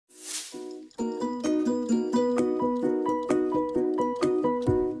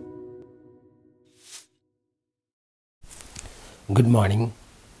Good morning.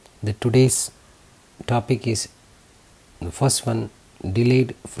 The today's topic is the first one,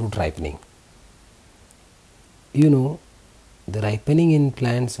 delayed fruit ripening. The ripening in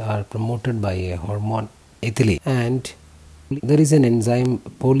plants are promoted by a hormone ethylene, and there is an enzyme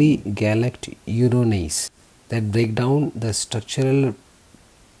polygalacturonase that break down the structural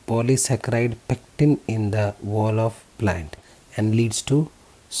polysaccharide pectin in the wall of plant and leads to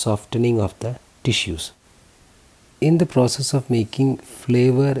softening of the tissues. In the process of making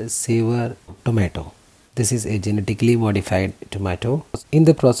Flavr savr tomato, this is a genetically modified tomato. In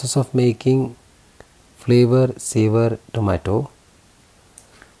the process of making Flavr savr tomato,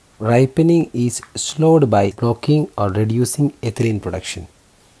 ripening is slowed by blocking or reducing ethylene production.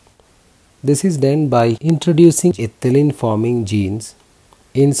 This is done by introducing ethylene forming genes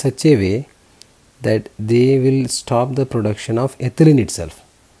in such a way that they will stop the production of ethylene itself.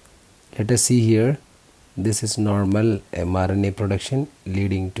 Let us see here. This is normal mRNA production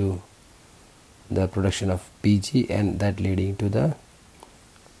leading to the production of PG, and that leading to the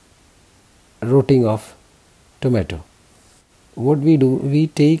rotting of tomato. What we do, we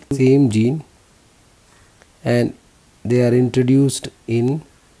take the same gene and they are introduced in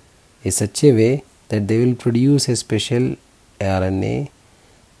such a way that they will produce a special RNA,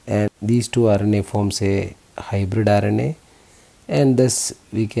 and these two RNA forms a hybrid RNA, and thus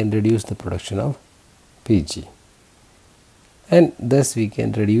we can reduce the production of PG, and thus we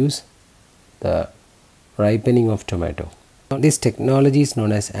can reduce the ripening of tomato. This technology is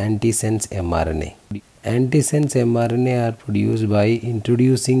known as antisense mRNA. Antisense mRNA are produced by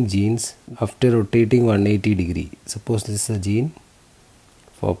introducing genes after rotating 180 degree. Suppose this is a gene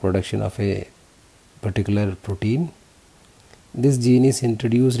for production of a particular protein. This gene is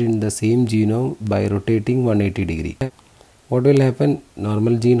introduced in the same genome by rotating 180 degree. What will happen?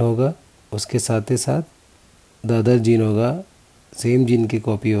 Normal gene होगा, उसके साथ साथ the other gene होगा, same gene की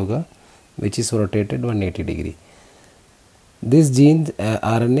copy होगा, which is rotated 180 degree. This gene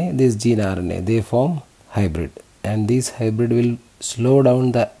RNA, this gene RNA, they form hybrid, and this hybrid will slow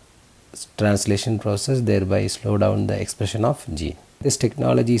down the translation process, thereby slow down the expression of gene. This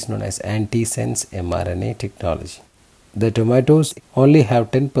technology is known as antisense mRNA technology. The tomatoes only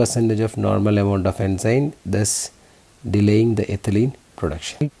have 10% of normal amount of enzyme, thus delaying the ethylene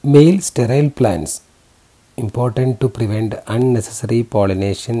production. Male sterile plants, important to prevent unnecessary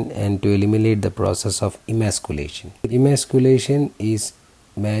pollination and to eliminate the process of emasculation. Emasculation is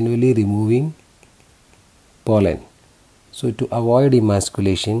manually removing pollen. So to avoid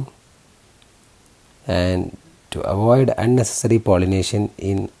emasculation and to avoid unnecessary pollination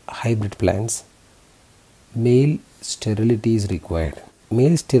in hybrid plants, male sterility is required.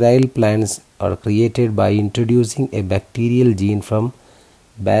 Male sterile plants are created by introducing a bacterial gene from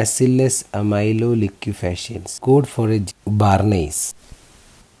Bacillus amyloliquefaciens, code for a Barnase.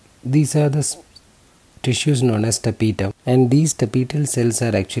 These are the tissues known as tapetum, and these tapetal cells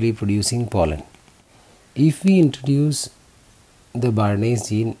are actually producing pollen. If we introduce the Barnase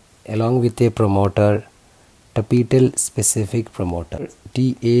gene along with a promoter, tapetal specific promoter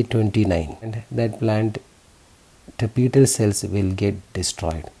TA29, and that plant tapetal cells will get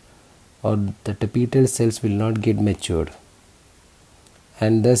destroyed, or the tapetal cells will not get matured,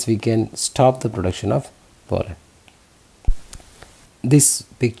 and thus we can stop the production of pollen. This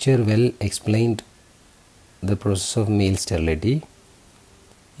picture well explained the process of male sterility.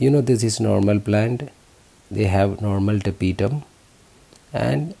 This is normal plant. They have normal tapetum,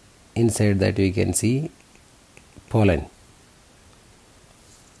 and inside that we can see pollen.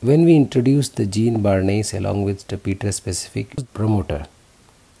 When we introduce the gene Barnase along with tapetal specific promoter,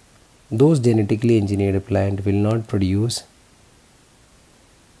 those genetically engineered plant will not produce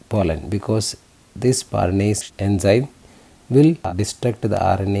pollen, because this Barnase enzyme will destruct the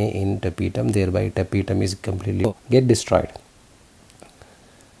RNA in tapetum, thereby tapetum is completely get destroyed.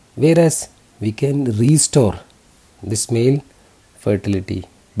 Whereas we can restore this male fertility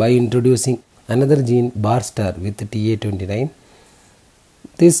by introducing another gene Barstar with the TA29.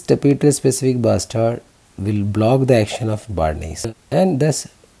 This tapetal specific Barstar will block the action of Barnase, and thus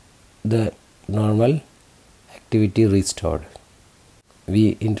the normal activity restored.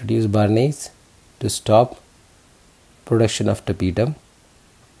 We introduce Barnase to stop production of tapetum.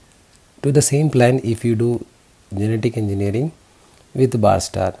 To the same plant, if you do genetic engineering with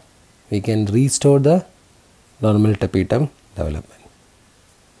Barstar, we can restore the normal tapetum development.